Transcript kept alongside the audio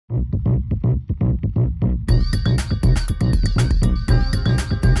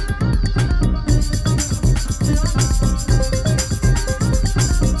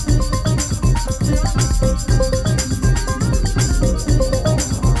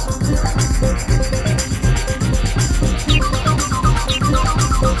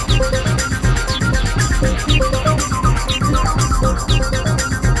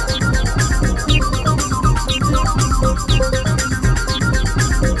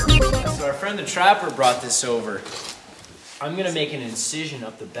The trapper brought this over. I'm going to make an incision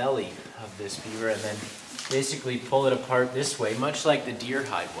up the belly of this beaver and then basically pull it apart this way, much like the deer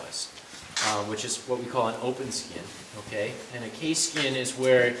hide was, which is what we call an open skin, okay? And a case skin is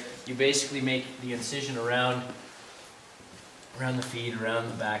where you basically make the incision around the feet, around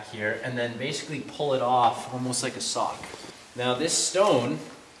the back here, and then basically pull it off almost like a sock. Now this stone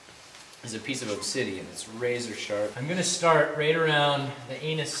is a piece of obsidian. It's razor sharp. I'm going to start right around the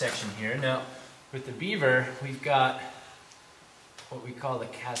anus section here. Now, with the beaver, we've got what we call the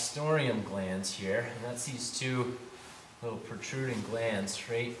castoreum glands here, and that's these two little protruding glands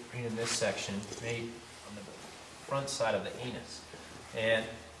right in this section, right on the front side of the anus. And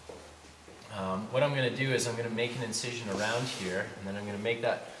what I'm going to do is I'm going to make an incision around here, and then I'm going to make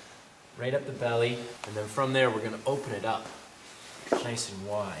that right up the belly, and then from there we're going to open it up nice and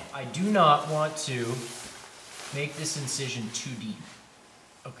wide. I do not want to make this incision too deep.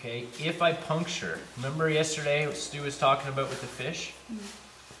 Okay, if I puncture, remember yesterday what Stu was talking about with the fish?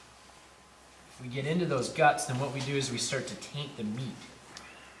 If we get into those guts, then what we do is we start to taint the meat.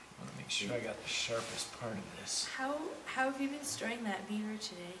 I want to make sure I got the sharpest part of this. How have you been storing that beaver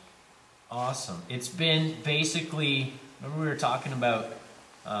today? Awesome. It's been basically, remember we were talking about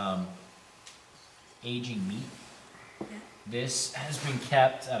aging meat? Yeah. This has been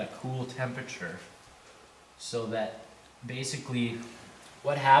kept at a cool temperature so that basically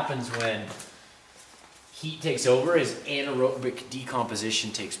what happens when heat takes over is anaerobic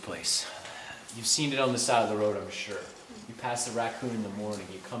decomposition takes place. You've seen it on the side of the road, I'm sure. You pass the raccoon in the morning,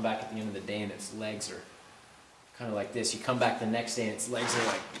 you come back at the end of the day and its legs are kind of like this. You come back the next day and its legs are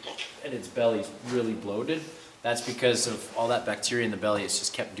like, and its belly's really bloated. That's because of all that bacteria in the belly. It's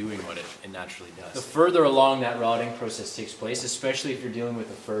just kept doing what it naturally does. The further along that rotting process takes place, especially if you're dealing with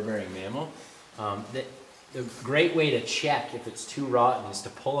a fur-bearing mammal, the great way to check if it's too rotten is to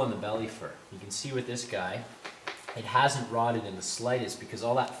pull on the belly fur. You can see with this guy, it hasn't rotted in the slightest because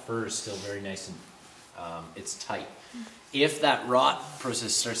all that fur is still very nice and it's tight. If that rot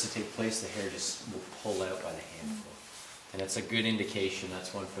process starts to take place, the hair just will pull out by the handful. And that's a good indication.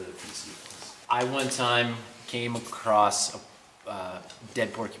 That's one for the PC. I one time came across a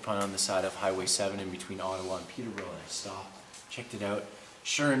dead porcupine on the side of Highway 7 in between Ottawa and Peterborough, and I stopped, checked it out.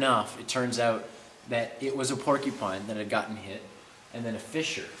 Sure enough, it turns out that it was a porcupine that had gotten hit, and then a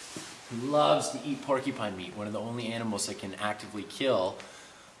fisher who loves to eat porcupine meat, one of the only animals that can actively kill,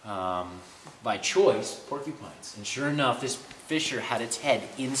 by choice, porcupines. And sure enough, this fisher had its head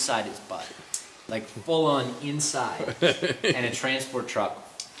inside its butt, like full on inside, and a transport truck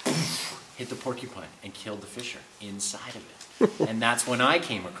hit the porcupine and killed the fisher inside of it. And that's when I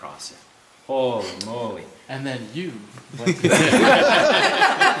came across it. Holy moly. And then you. Wait, no, to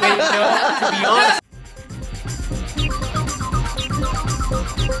be honest.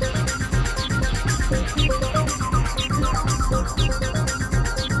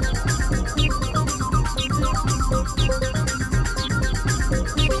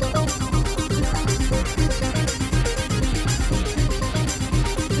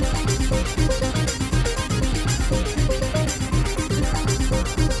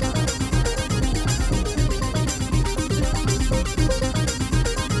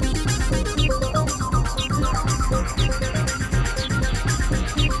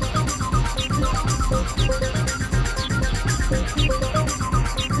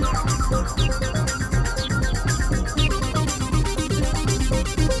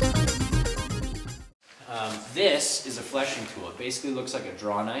 This is a fleshing tool. It basically looks like a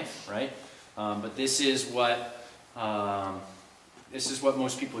draw knife, right? But this is what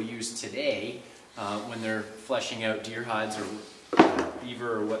most people use today when they're fleshing out deer hides or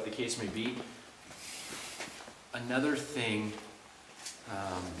beaver or what the case may be. Another thing,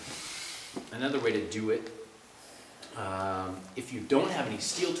 another way to do it, if you don't have any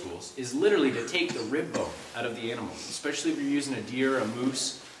steel tools, is literally to take the rib bone out of the animal, especially if you're using a deer, a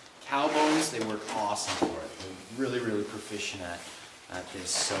moose. Cow bones, they work awesome for it. They're really, really proficient at this.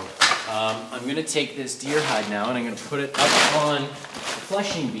 So I'm going to take this deer hide now and I'm going to put it up on the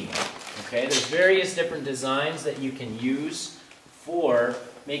fleshing beam. Okay, there's various different designs that you can use for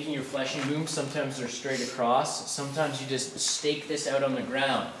making your fleshing booms. Sometimes they're straight across. Sometimes you just stake this out on the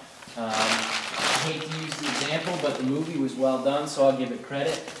ground. I hate to use the example, but the movie was well done, so I'll give it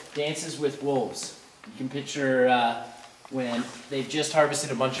credit. Dances with Wolves. You can picture when they've just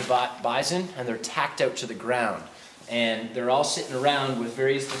harvested a bunch of bison and they're tacked out to the ground. And they're all sitting around with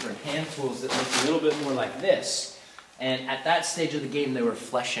various different hand tools that look a little bit more like this. And at that stage of the game, they were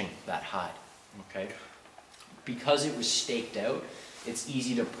fleshing that hide. Okay? Because it was staked out, it's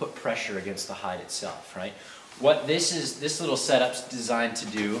easy to put pressure against the hide itself, right? What this little setup's designed to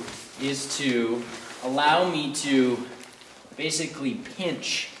do is to allow me to basically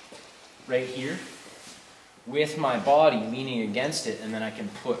pinch right here with my body leaning against it, and then I can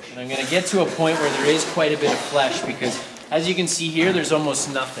push. And I'm going to get to a point where there is quite a bit of flesh, because as you can see here, there's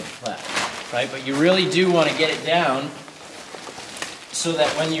almost nothing left, right? But you really do want to get it down so that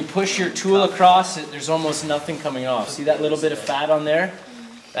when you push your tool across it, there's almost nothing coming off. See that little bit of fat on there?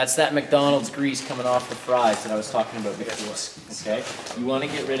 That's that McDonald's grease coming off the fries that I was talking about before, okay? You want to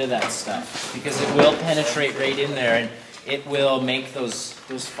get rid of that stuff, because it will penetrate right in there, and it will make those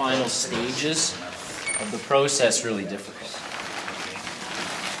final stages of the process really difficult.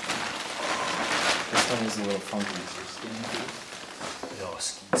 This one is a little funky.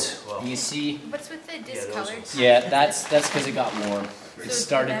 You see? What's with the discolored? Yeah, that's because it got warm. It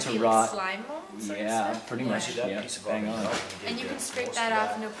started to rot. Slime mold sort of Yeah, stuff? pretty much. Yeah, bang on. And you can scrape that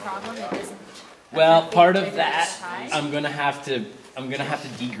off, no problem. It doesn't. Well, affect part the of that, hide? I'm gonna have to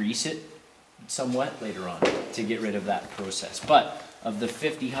degrease it somewhat later on to get rid of that process. But of the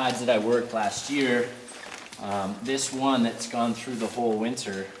 50 hides that I worked last year, this one that's gone through the whole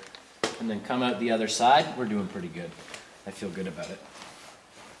winter and then come out the other side, we're doing pretty good. I feel good about it.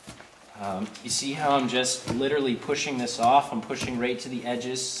 You see how I'm just literally pushing this off? I'm pushing right to the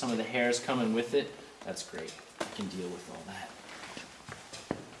edges, some of the hairs coming with it. That's great. I can deal with all that.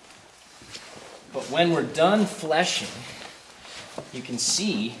 But when we're done fleshing, you can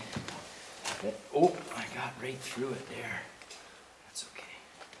see that, oh, I got right through it there. That's okay.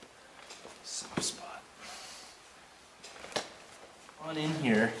 Soft spot. On in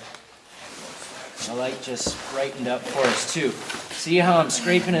here, I like just brightened up for us too. See how I'm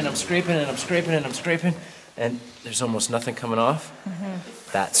scraping and I'm scraping and I'm scraping and I'm scraping, and there's almost nothing coming off?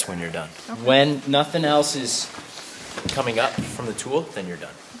 That's when you're done. Okay. When nothing else is coming up from the tool, then you're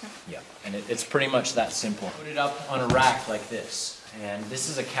done. Okay. Yeah, and it's pretty much that simple. Put it up on a rack like this. And this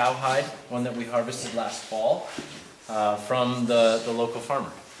is a cowhide, one that we harvested last fall from the local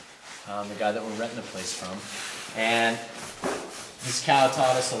farmer, the guy that we're renting the place from. And this cow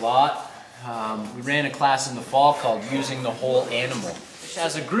taught us a lot. We ran a class in the fall called Using the Whole Animal.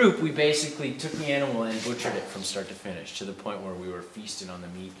 As a group, we basically took the animal and butchered it from start to finish, to the point where we were feasting on the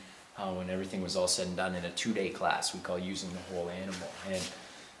meat when everything was all said and done in a 2-day class we call Using the Whole Animal.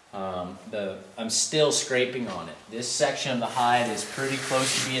 And I'm still scraping on it. This section of the hide is pretty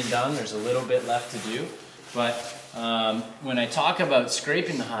close to being done. There's a little bit left to do. But when I talk about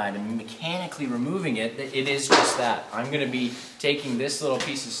scraping the hide and mechanically removing it, it is just that. I'm going to be taking this little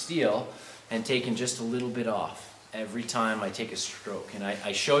piece of steel and taking just a little bit off every time I take a stroke. And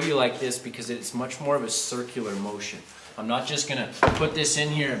I show you like this because it's much more of a circular motion. I'm not just going to put this in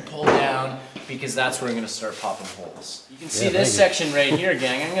here and pull down, because that's where I'm going to start popping holes. You can see this section right here,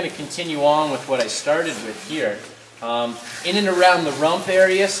 gang. I'm going to continue on with what I started with here. In and around the rump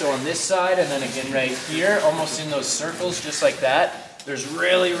area, so on this side, and then again right here, almost in those circles, just like that, there's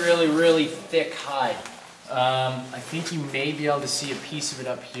really, really, really thick hide. I think you may be able to see a piece of it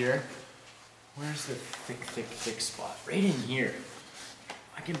up here. Where's the thick, thick, thick spot? Right in here.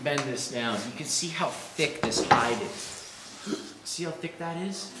 I can bend this down. You can see how thick this hide is. See how thick that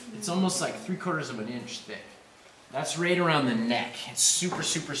is? It's almost like 3/4 of an inch thick. That's right around the neck. It's super,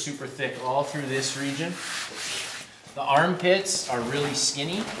 super, super thick all through this region. The armpits are really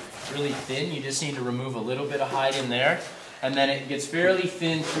skinny, really thin. You just need to remove a little bit of hide in there. And then it gets fairly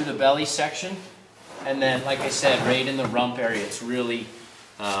thin through the belly section. And then, like I said, right in the rump area, it's really,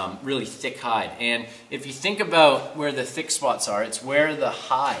 really thick hide. And if you think about where the thick spots are, it's where the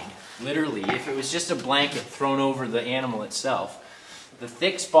hide, literally, if it was just a blanket thrown over the animal itself, the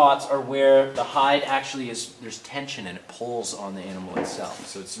thick spots are where the hide actually is, there's tension and it pulls on the animal itself.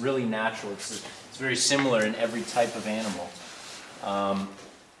 So it's really natural. It's very similar in every type of animal.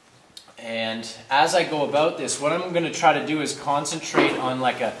 And as I go about this, what I'm going to try to do is concentrate on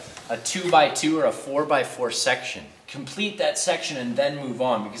like a 2x2 or a 4x4 section. Complete that section and then move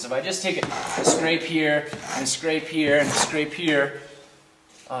on. Because if I just take a scrape here, and a scrape here, and a scrape here,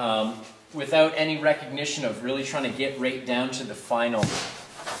 without any recognition of really trying to get right down to the final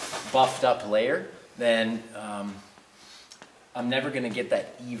buffed up layer, then I'm never going to get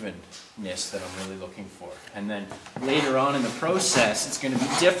that evenness that I'm really looking for. And then later on in the process, it's going to be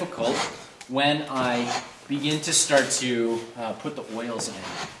difficult when I begin to start to put the oils in.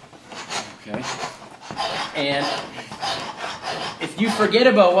 Okay? And if you forget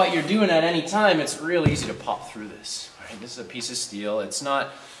about what you're doing at any time, it's real easy to pop through this. Right? This is a piece of steel. It's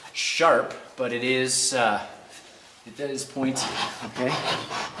not sharp, but it is pointy. Okay?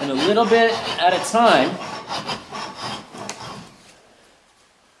 And a little bit at a time,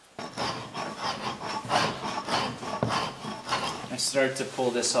 I start to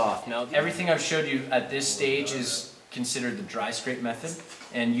pull this off. Now, everything I've showed you at this stage is considered the dry scrape method,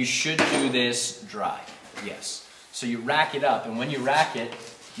 and you should do this dry, yes. So you rack it up, and when you rack it,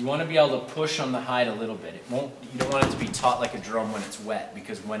 you want to be able to push on the hide a little bit. You don't want it to be taut like a drum when it's wet,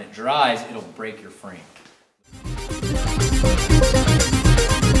 because when it dries, it'll break your frame.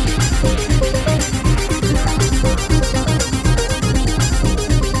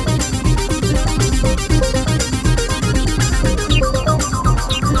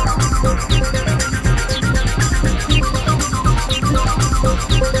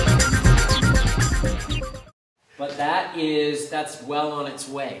 But that's well on its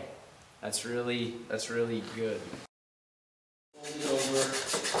way. That's really good. Fold it over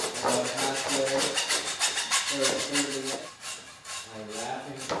about halfway or a third of the way. I'm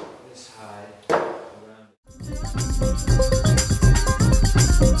wrapping this hide around it.